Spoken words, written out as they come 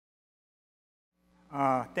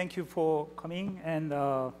Thank you for coming, and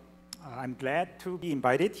I'm glad to be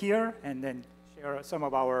invited here and then share some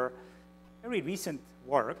of our very recent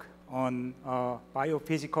work on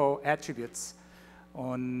biophysical attributes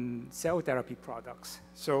on cell therapy products.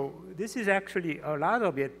 So this is actually, a lot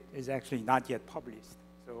of it is actually not yet published.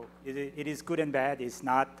 So it is good and bad. It's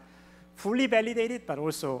not fully validated, but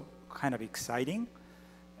also kind of exciting.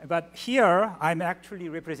 But here, I'm actually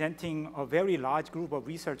representing a very large group of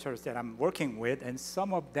researchers that I'm working with, and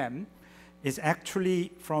some of them is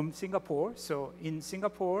actually from Singapore. So in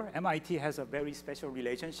Singapore, MIT has a very special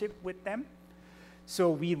relationship with them. So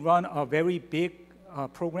we run a very big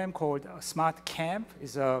program called Smart Camp.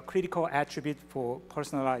 It's a critical attribute for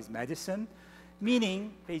personalized medicine,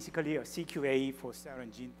 meaning basically a CQA for cell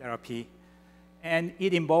and gene therapy. And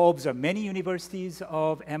it involves many universities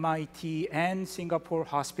of MIT and Singapore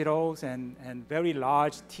hospitals and very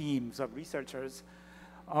large teams of researchers,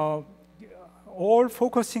 all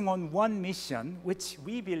focusing on one mission, which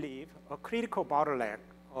we believe a critical bottleneck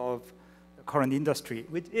of the current industry,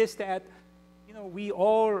 which is that we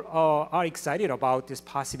all are excited about this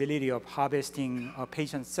possibility of harvesting a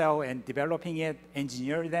patient cell and developing it,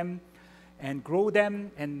 engineer them, and grow them,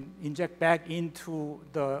 and inject back into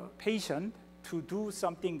the patient to do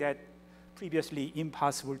something that previously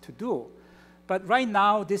impossible to do. But right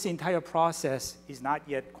now, this entire process is not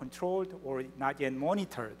yet controlled or not yet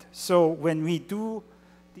monitored. So when we do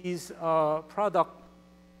these products,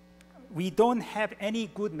 we don't have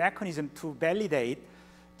any good mechanism to validate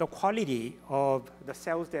the quality of the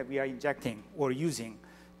cells that we are injecting or using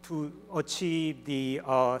to achieve the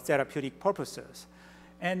therapeutic purposes.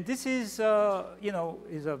 And this is,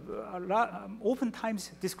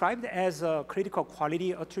 oftentimes described as a critical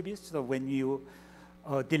quality attribute. So when you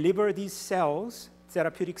deliver these cells,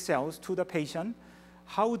 therapeutic cells, to the patient,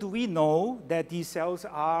 how do we know that these cells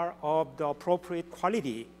are of the appropriate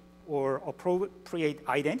quality or appropriate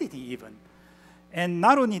identity even? And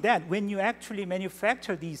not only that, when you actually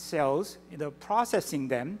manufacture these cells, processing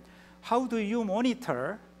them, how do you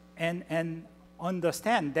monitor and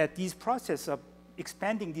understand that these processes of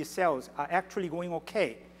expanding these cells are actually going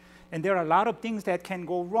okay? And there are a lot of things that can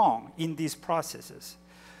go wrong in these processes.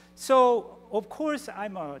 So, of course,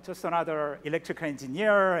 I'm just another electrical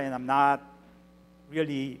engineer, and I'm not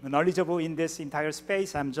really knowledgeable in this entire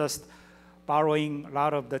space. I'm just borrowing a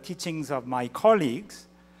lot of the teachings of my colleagues.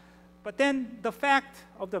 But then the fact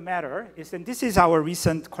of the matter is that this is our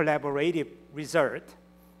recent collaborative result,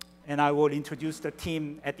 and I will introduce the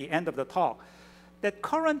team at the end of the talk, that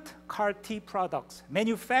current CAR T products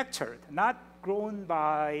manufactured, not grown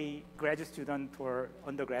by graduate student or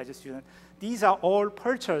undergraduate student, these are all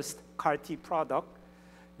purchased CAR T product.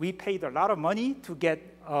 We paid a lot of money to get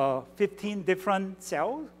 15 different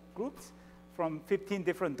cell groups from 15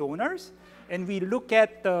 different donors, and we look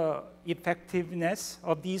at the effectiveness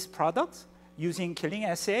of these products using killing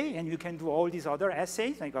assay, and you can do all these other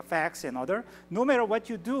assays, like a FACS and other. No matter what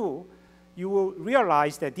you do, you will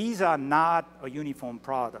realize that these are not a uniform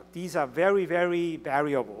product. These are very, very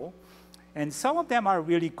variable. And some of them are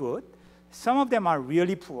really good. Some of them are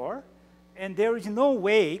really poor. And there is no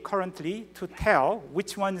way currently to tell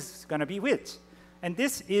which one is going to be which. And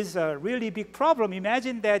this is a really big problem.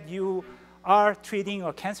 Imagine that you are treating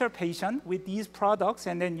a cancer patient with these products,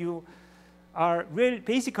 and then you are really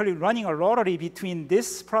basically running a lottery between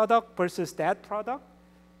this product versus that product.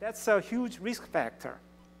 That's a huge risk factor.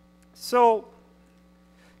 So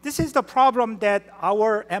this is the problem that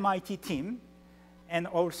our MIT team and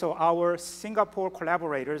also our Singapore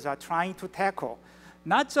collaborators are trying to tackle,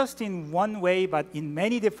 not just in one way, but in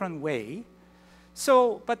many different ways.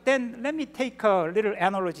 So, but then let me take a little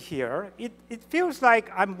analogy here. It feels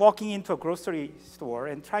like I'm walking into a grocery store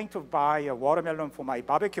and trying to buy a watermelon for my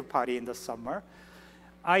barbecue party in the summer.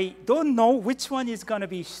 I don't know which one is going to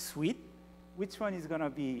be sweet, which one is going to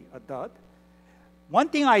be a dud. One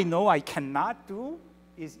thing I know I cannot do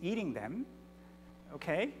is eating them,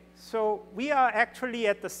 okay? So we are actually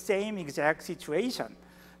at the same exact situation,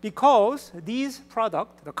 because these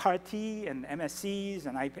products, the CAR T and MSCs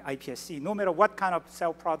and iPSC, no matter what kind of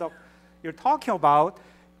cell product you're talking about,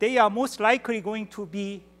 they are most likely going to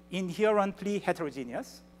be inherently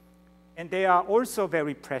heterogeneous. And they are also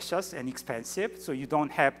very precious and expensive, so you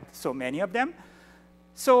don't have so many of them.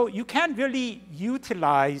 So you can't really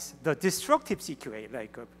utilize the destructive CQA,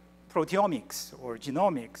 like proteomics or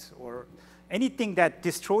genomics or anything that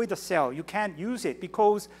destroys the cell. You can't use it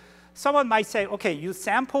because someone might say, okay, you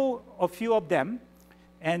sample a few of them,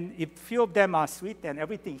 and if few of them are sweet, then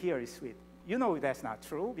everything here is sweet. You know that's not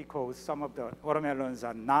true, because some of the watermelons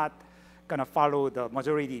are not going to follow the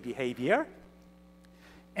majority behavior.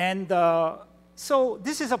 And So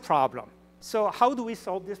this is a problem. So how do we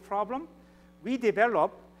solve this problem? We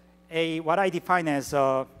develop what I define as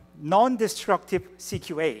a non-destructive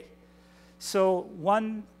CQA. So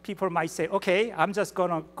people might say, okay, I'm just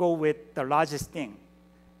gonna go with the largest thing.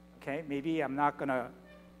 Okay, maybe I'm not gonna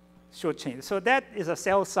shortchange. So that is a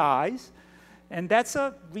cell size, and that's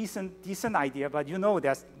a decent idea, but you know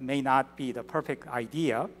that may not be the perfect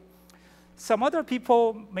idea. Some other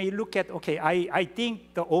people may look at, okay, I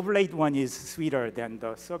think the overlaid one is sweeter than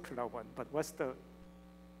the circular one, but what's the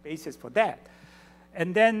basis for that?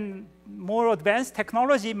 And then more advanced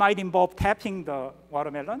technology might involve tapping the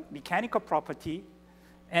watermelon, mechanical property,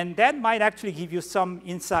 and that might actually give you some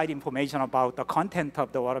inside information about the content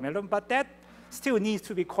of the watermelon, but that still needs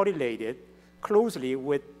to be correlated closely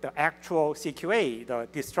with the actual CQA, the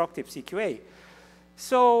destructive CQA.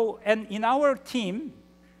 So, and in our team,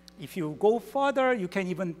 if you go further, you can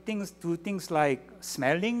even do things like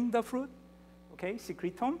smelling the fruit, okay,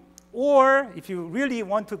 secretome. Or if you really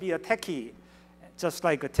want to be a techie, just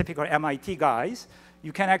like a typical MIT guys,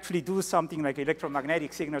 you can actually do something like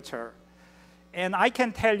electromagnetic signature. And I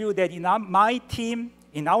can tell you that in our team,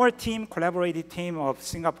 collaborative team of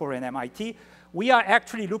Singapore and MIT, we are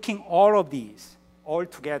actually looking all of these all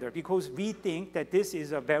together because we think that this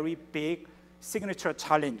is a very big signature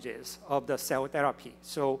challenges of the cell therapy.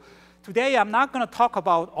 So today I'm not going to talk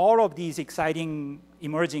about all of these exciting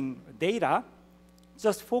emerging data,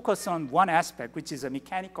 just focus on one aspect, which is the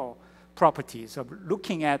mechanical properties of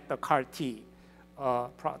looking at the CAR-T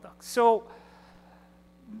product. So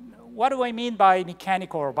what do I mean by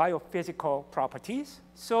mechanical or biophysical properties?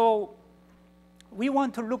 So we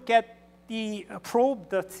want to look at probe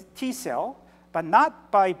the T cell, but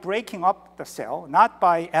not by breaking up the cell, not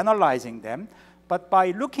by analyzing them, but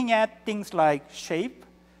by looking at things like shape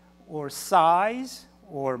or size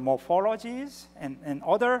or morphologies and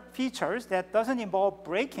other features that doesn't involve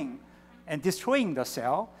breaking and destroying the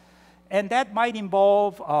cell. And that might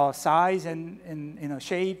involve size and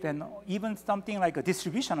shape and even something like a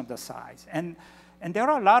distribution of the size. And there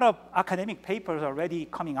are a lot of academic papers already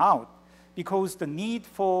coming out because the need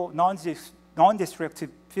for non-destructive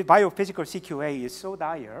biophysical CQA is so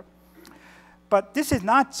dire. But this is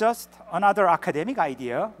not just another academic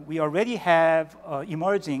idea. We already have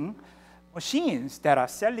emerging machines that are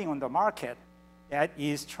selling on the market that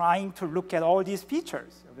is trying to look at all these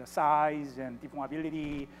features of the size and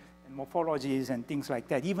deformability and morphologies and things like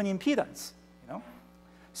that, even impedance. You know?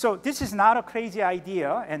 So this is not a crazy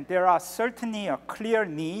idea, and there are certainly a clear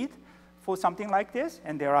need for something like this,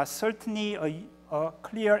 and there are certainly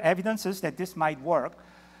clear evidences that this might work.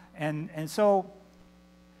 And so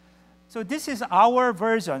this is our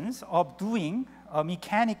versions of doing a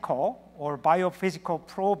mechanical or biophysical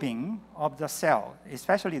probing of the cell,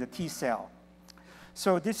 especially the T cell.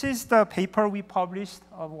 So this is the paper we published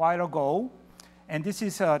a while ago, and this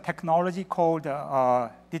is a technology called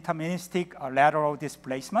deterministic lateral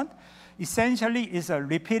displacement. Essentially, it's a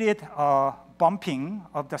repeated bumping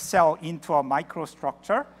of the cell into a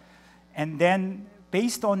microstructure, and then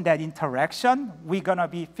based on that interaction, we're gonna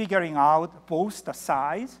be figuring out both the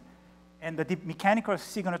size and the mechanical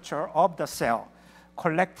signature of the cell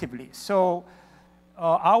collectively. So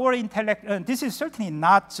this is certainly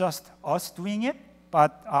not just us doing it,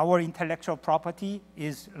 but our intellectual property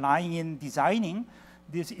is lying in designing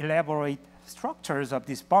these elaborate structures of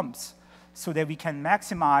these bumps so that we can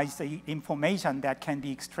maximize the information that can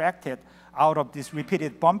be extracted out of this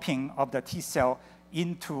repeated bumping of the T cell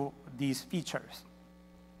into these features.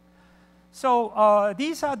 So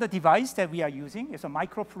these are the devices that we are using. It's a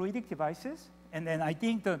microfluidic devices. And then I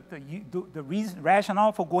think the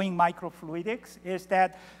rationale for going microfluidics is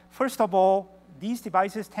that, first of all, these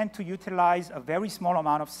devices tend to utilize a very small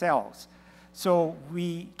amount of cells. So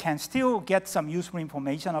we can still get some useful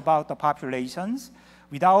information about the populations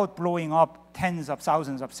without blowing up tens of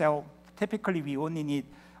thousands of cells. Typically, we only need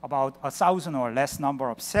about 1,000 or less number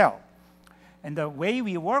of cells. And the way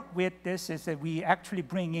we work with this is that we actually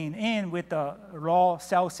bring in with a raw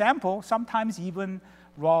cell sample, sometimes even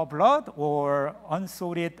raw blood or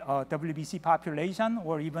unsorted WBC population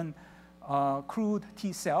or even crude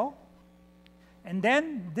T cell. And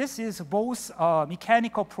then this is both a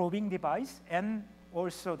mechanical probing device and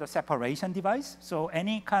also the separation device. So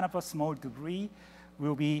any kind of a small debris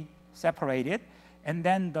will be separated. And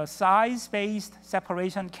then the size-based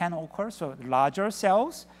separation can occur, so larger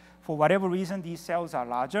cells. For whatever reason, these cells are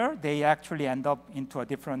larger. They actually end up into a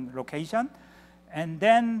different location. And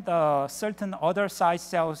then the certain other size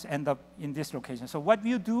cells end up in this location. So what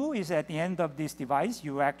you do is at the end of this device,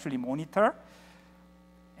 you actually monitor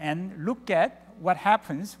and look at what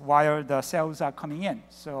happens while the cells are coming in.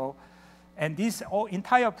 So And this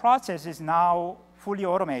entire process is now fully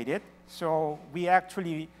automated. So we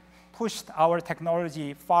actually pushed our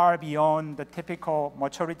technology far beyond the typical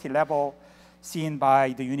maturity level seen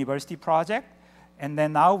by the university project. And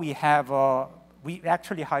then now we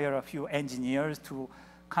actually hire a few engineers to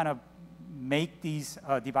kind of make these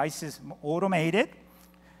devices automated.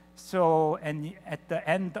 So, and at the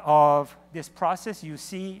end of this process, you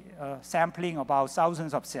see sampling about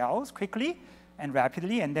thousands of cells quickly and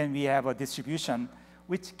rapidly, and then we have a distribution,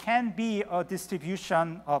 which can be a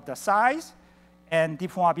distribution of the size and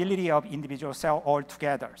deformability of individual cell all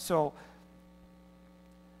together. So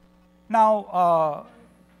now,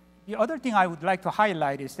 the other thing I would like to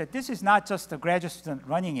highlight is that this is not just a graduate student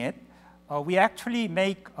running it. We actually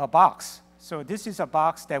make a box. So this is a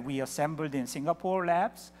box that we assembled in Singapore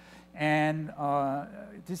labs. And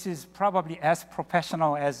this is probably as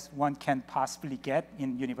professional as one can possibly get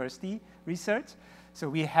in university research. So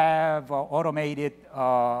we have automated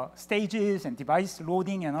stages and device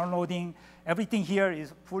loading and unloading. Everything here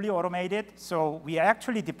is fully automated. So we are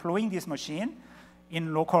actually deploying this machine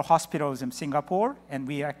in local hospitals in Singapore. And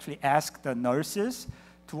we actually ask the nurses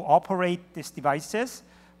to operate these devices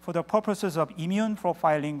for the purposes of immune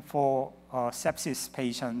profiling for sepsis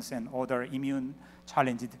patients and other immune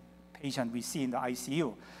challenged patient we see in the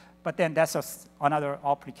ICU. But then that's another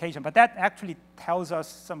application. But that actually tells us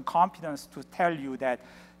some confidence to tell you that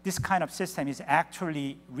this kind of system is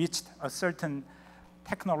actually reached a certain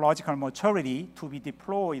technological maturity to be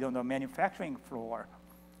deployed on the manufacturing floor.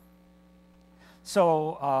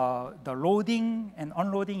 So the loading and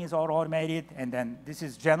unloading is all automated, and then this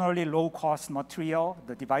is generally low-cost material.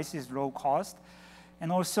 The device is low-cost.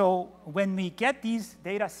 And also, when we get these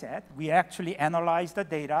data set, we actually analyze the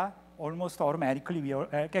data almost automatically. We are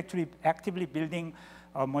actually actively building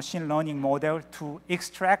a machine learning model to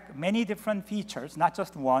extract many different features, not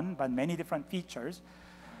just one, but many different features,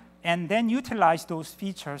 and then utilize those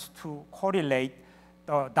features to correlate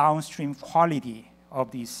the downstream quality of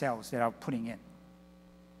these cells that are putting in.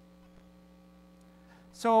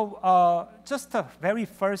 So just the very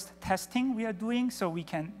first testing we are doing, so we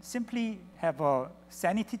can simply have a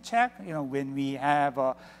sanity check, when we have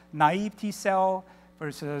a naive T cell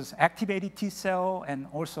versus activated T cell and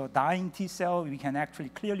also dying T cell, we can actually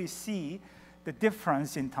clearly see the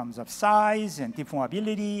difference in terms of size and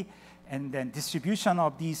deformability and then distribution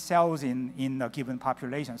of these cells in a given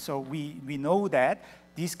population. So we know that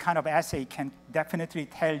this kind of assay can definitely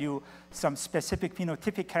tell you some specific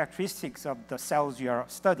phenotypic characteristics of the cells you are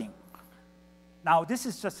studying. Now, this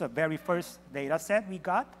is just a very first data set we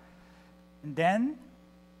got. And then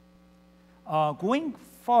going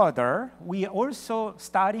further, we are also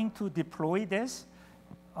starting to deploy this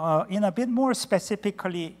in a bit more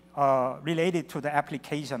specifically related to the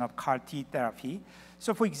application of CAR T therapy.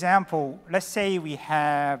 So for example, let's say we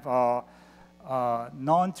have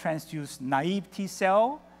non-transduced naive T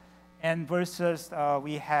cell and versus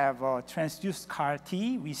we have transduced CAR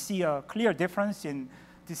T. We see a clear difference in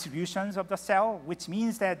distributions of the cell, which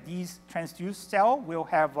means that these transduced cells will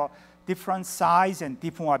have a different size and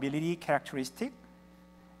deformability characteristic.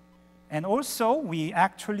 And also, we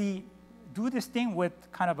actually do this thing with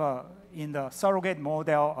kind of in the surrogate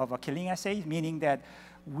model of a killing assay, meaning that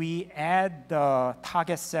we add the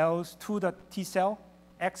target cells to the T cell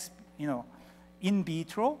in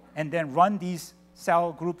vitro, and then run these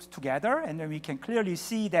cell groups together, and then we can clearly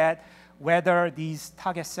see that whether these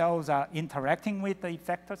target cells are interacting with the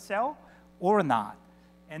effector cell or not.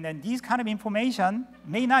 And then these kind of information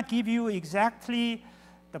may not give you exactly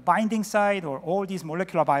the binding site or all these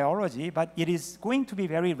molecular biology, but it is going to be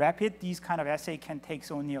very rapid. These kind of assay can take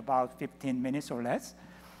only about 15 minutes or less,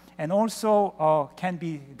 and also can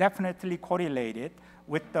be definitely correlated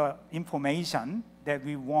with the information that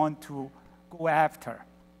we want to go after.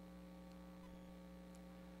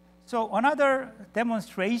 So another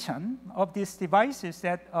demonstration of this device is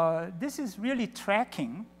that this is really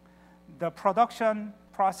tracking the production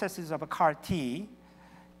processes of a CAR T,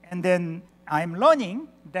 and then I'm learning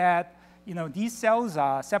that these cells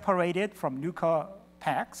are separated from leuker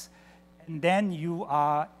packs, and then you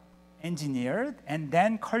are engineered and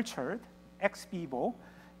then cultured ex vivo,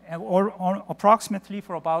 or approximately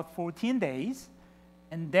for about 14 days,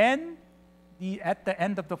 and then at the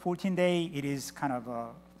end of the 14th day, it is kind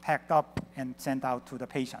of packed up and sent out to the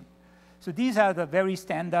patient. So these are the very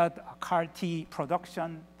standard CAR T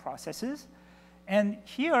production processes. And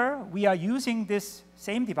here, we are using this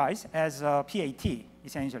same device as a PAT,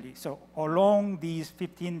 essentially. So along these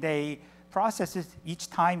 15-day processes, each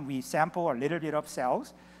time we sample a little bit of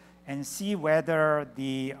cells and see whether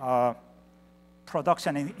the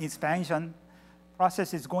production and expansion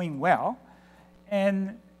process is going well.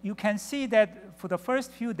 And you can see that for the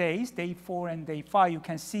first few days, day 4 and day 5, you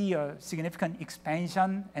can see a significant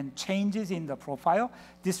expansion and changes in the profile.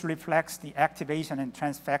 This reflects the activation and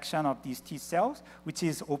transfection of these T cells, which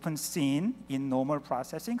is often seen in normal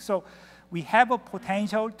processing. So we have a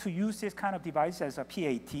potential to use this kind of device as a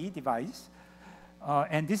PAT device.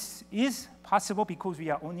 And this is possible because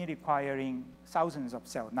we are only requiring thousands of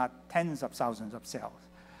cells, not tens of thousands of cells.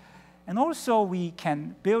 And also, we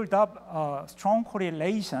can build up a strong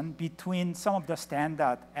correlation between some of the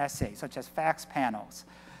standard assays, such as FACS panels.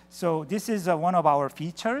 So this is one of our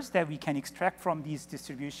features that we can extract from these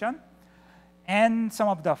distribution, and some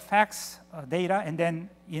of the FACS data. And then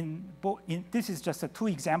this is just 2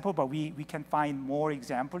 examples, but we can find more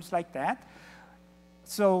examples like that.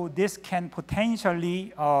 So this can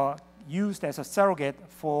potentially used as a surrogate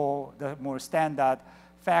for the more standard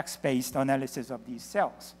FACS-based analysis of these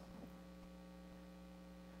cells.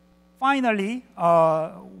 Finally,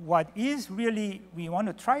 what is really we want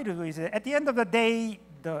to try to do is at the end of the day,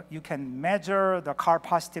 you can measure the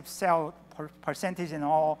CAR-positive cell percentage and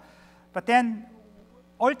all, but then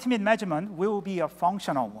ultimate measurement will be a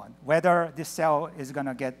functional one, whether this cell is going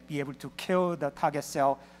to be able to kill the target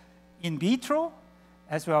cell in vitro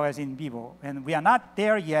as well as in vivo. And we are not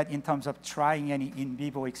there yet in terms of trying any in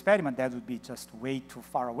vivo experiment. That would be just way too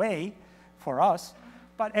far away for us.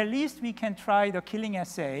 But at least we can try the killing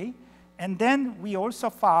assay. And then we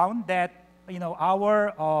also found that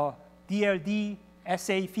our DLD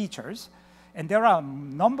assay features, and there are a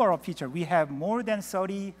number of features. We have more than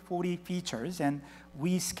 30, 40 features, and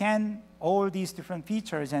we scan all these different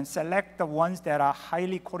features and select the ones that are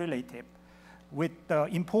highly correlative with the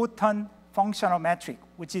important functional metric,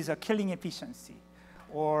 which is a killing efficiency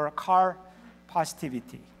or CAR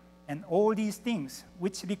positivity. And all these things,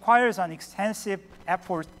 which requires an extensive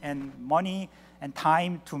effort and money and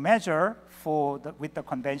time to measure with the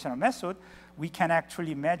conventional method, we can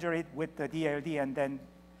actually measure it with the DLD and then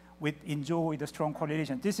enjoy the strong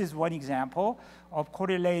correlation. This is one example of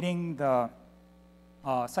correlating the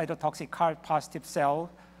cytotoxic CAR positive cell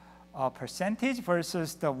percentage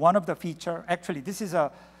versus one of the feature. Actually, this is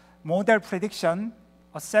a model prediction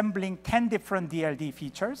assembling 10 different DLD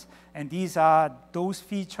features, and these are those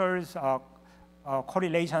features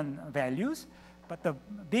correlation values. But the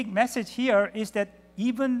big message here is that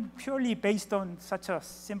even purely based on such a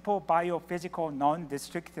simple biophysical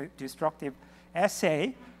non-destructive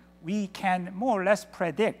assay, we can more or less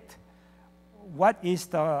predict what is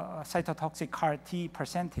the cytotoxic CAR T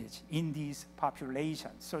percentage in these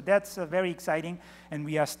populations. So that's very exciting, and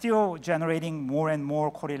we are still generating more and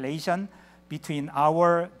more correlation between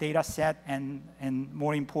our data set and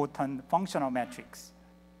more important functional metrics.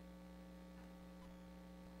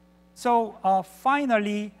 So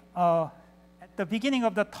finally, at the beginning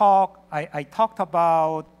of the talk, I talked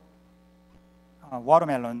about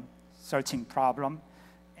watermelon searching problem,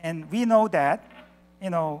 and we know that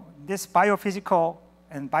this biophysical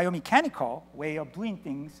and biomechanical way of doing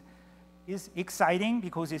things is exciting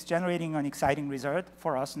because it's generating an exciting result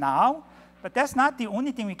for us now. But that's not the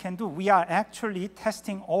only thing we can do. We are actually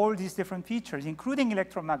testing all these different features, including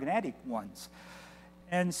electromagnetic ones.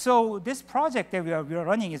 And so this project that we are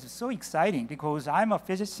running is so exciting because I'm a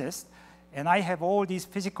physicist, and I have all these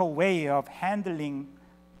physical way of handling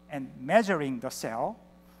and measuring the cell.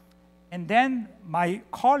 And then my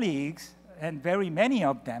colleagues, and very many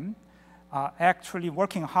of them, are actually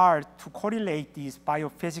working hard to correlate these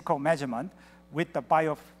biophysical measurement with the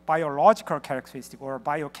biological characteristic or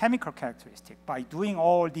biochemical characteristic by doing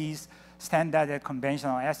all these standard and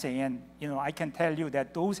conventional assays. And I can tell you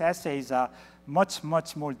that those assays are much,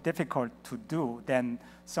 much more difficult to do than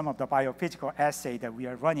some of the biophysical assays that we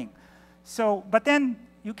are running. So, but then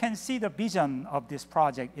you can see the vision of this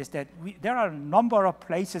project is that there are a number of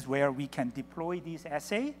places where we can deploy these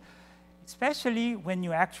assays, especially when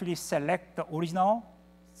you actually select the original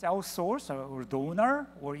cell source or donor,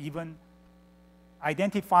 or even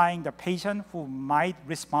identifying the patient who might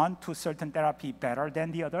respond to certain therapy better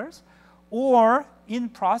than the others, or in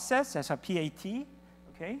process as a PAT,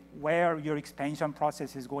 okay, where your expansion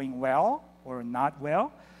process is going well or not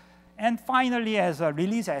well. And finally, as a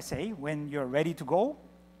release assay, when you're ready to go,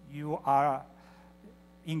 you are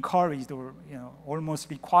encouraged or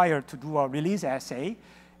almost required to do a release assay.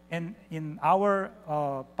 And in our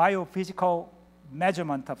biophysical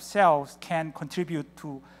measurement of cells can contribute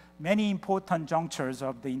to many important junctures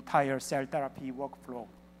of the entire cell therapy workflow.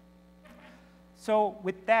 So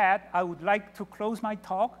with that, I would like to close my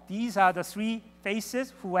talk. These are the 3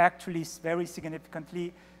 faces who actually very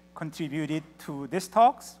significantly contributed to this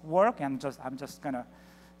talk's work, and I'm just gonna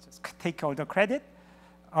just take all the credit.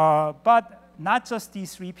 But not just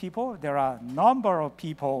these 3 people, there are a number of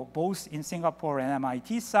people, both in Singapore and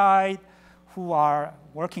MIT side, who are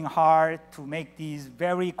working hard to make these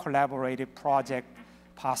very collaborative projects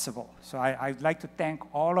possible. So I'd like to thank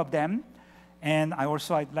all of them. And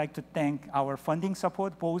I'd like to thank our funding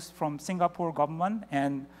support, both from Singapore government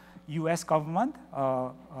and US government,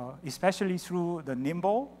 especially through the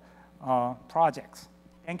Nimble projects.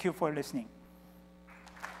 Thank you for listening.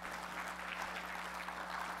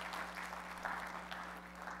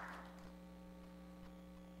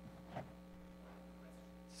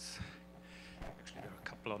 Actually, there are a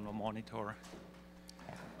couple on the monitor.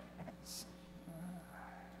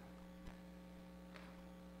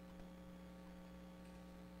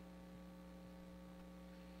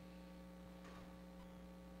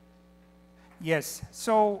 Yes,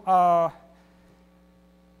 so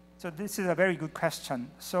this is a very good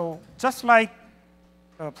question. So just like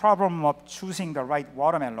the problem of choosing the right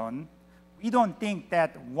watermelon, we don't think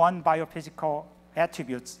that one biophysical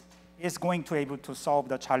attribute is going to be able to solve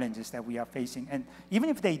the challenges that we are facing. And even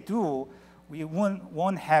if they do, we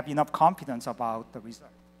won't have enough confidence about the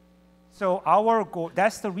result. So our goal,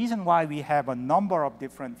 that's the reason why we have a number of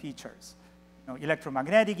different features.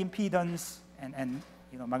 Electromagnetic impedance and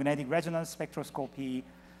magnetic resonance spectroscopy,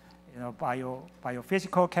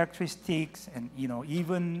 biophysical characteristics, and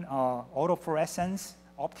even autofluorescence,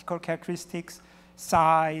 optical characteristics,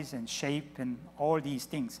 size and shape, and all these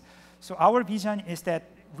things. So our vision is that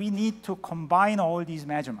we need to combine all these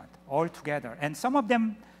measurements all together. And some of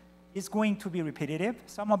them is going to be repetitive.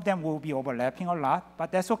 Some of them will be overlapping a lot,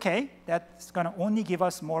 but that's okay. That's going to only give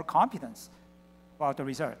us more confidence about the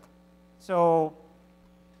result. So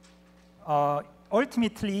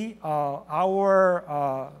ultimately,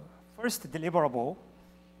 our first deliverable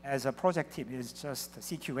as a project team is just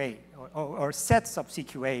CQA or sets of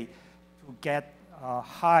CQA to get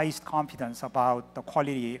highest confidence about the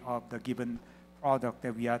quality of the given product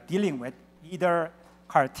that we are dealing with, either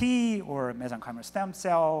CAR-T or mesenchymal stem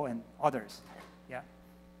cell and others. Yeah.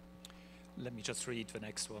 Let me just read the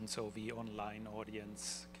next one so the online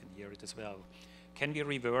audience can hear it as well. Can we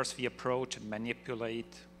reverse the approach and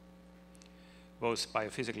manipulate those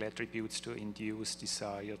biophysical attributes to induce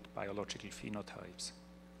desired biological phenotypes?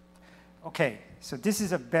 Okay, so this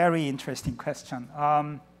is a very interesting question.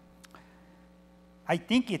 I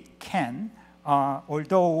think it can,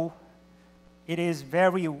 although it is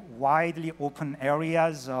very widely open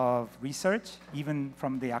areas of research, even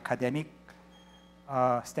from the academic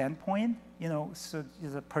standpoint. So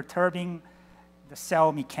perturbing the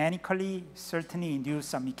cell mechanically certainly induce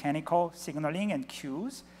some mechanical signaling and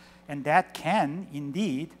cues. And that can,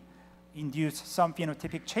 indeed, induce some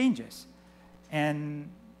phenotypic changes. And,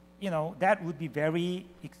 that would be very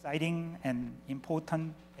exciting and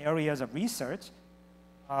important areas of research.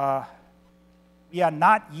 We are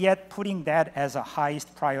not yet putting that as a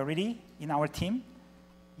highest priority in our team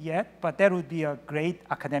yet, but that would be a great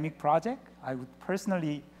academic project. I would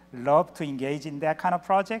personally love to engage in that kind of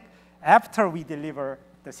project after we deliver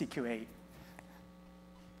the CQA.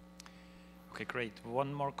 Okay, great.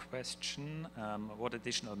 One more question. What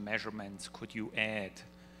additional measurements could you add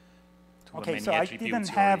to okay, many so I attributes didn't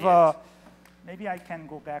have maybe I can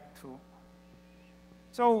go back to.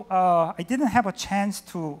 So I didn't have a chance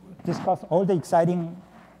to discuss all the exciting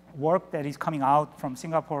work that is coming out from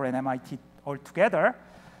Singapore and MIT all together.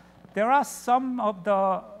 There are some of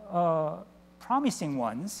the promising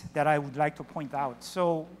ones that I would like to point out.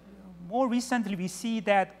 So more recently, we see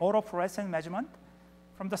that autofluorescence measurement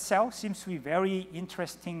from the cell seems to be very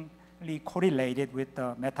interestingly correlated with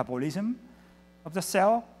the metabolism of the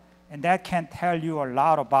cell. And that can tell you a lot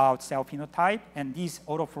about cell phenotype. And these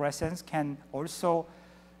autofluorescence can also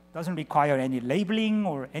doesn't require any labeling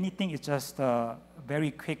or anything. It's just a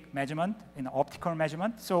very quick measurement, an optical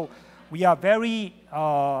measurement. So we are very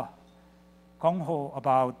gung-ho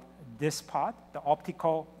about this part, the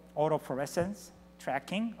optical autofluorescence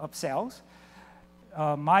tracking of cells.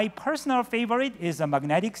 My personal favorite is a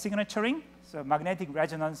magnetic signaturing, so magnetic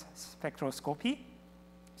resonance spectroscopy.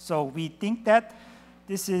 So we think that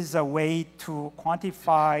this is a way to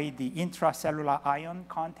quantify the intracellular ion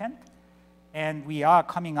content. And we are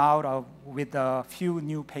coming out with a few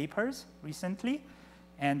new papers recently.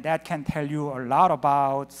 And that can tell you a lot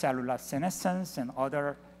about cellular senescence and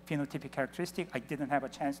other phenotypic characteristics. I didn't have a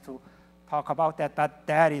chance to talk about that, but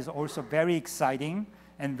that is also very exciting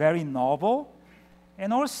and very novel.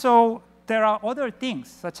 And also, there are other things,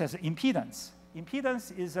 such as impedance.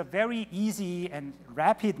 Impedance is a very easy and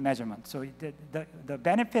rapid measurement. So the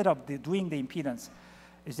benefit of doing the impedance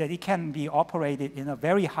is that it can be operated in a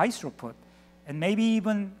very high throughput and maybe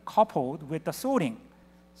even coupled with the sorting.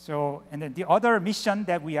 So, and then the other mission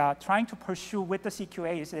that we are trying to pursue with the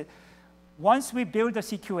CQA is that once we build the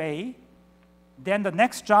CQA, then the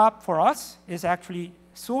next job for us is actually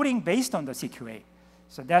sorting based on the CQA.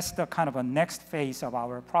 So that's the kind of a next phase of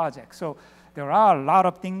our project. So there are a lot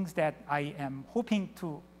of things that I am hoping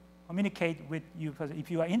to communicate with you. If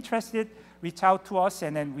you are interested, reach out to us,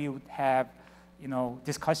 and then we would have,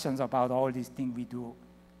 discussions about all these things we do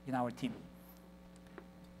in our team.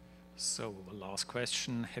 So, last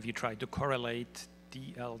question. Have you tried to correlate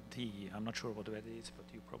DLT, I'm not sure what that is, but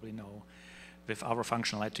you probably know, with other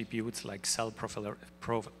functional attributes like cell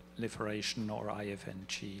proliferation or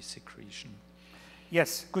IFNG secretion?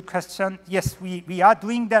 Yes, good question. Yes, we are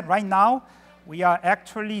doing that right now. We are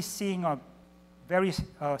actually seeing a very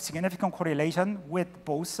significant correlation with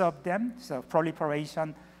both of them, so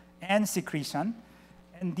proliferation and secretion.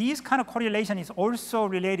 And this kind of correlation is also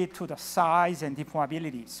related to the size and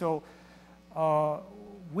deformability. So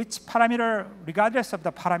which parameter, regardless of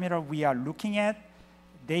the parameter we are looking at,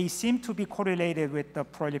 they seem to be correlated with the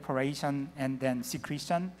proliferation and then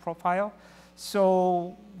secretion profile.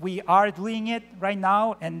 So we are doing it right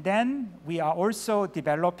now, and then we are also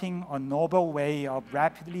developing a novel way of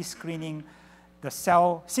rapidly screening the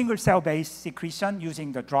single cell-based secretion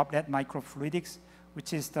using the droplet microfluidics,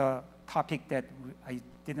 which is the topic that I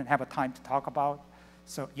didn't have a time to talk about.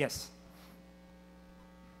 So yes.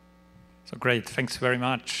 So great, thanks very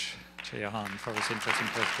much, Jongyoon Han, for this interesting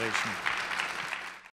presentation.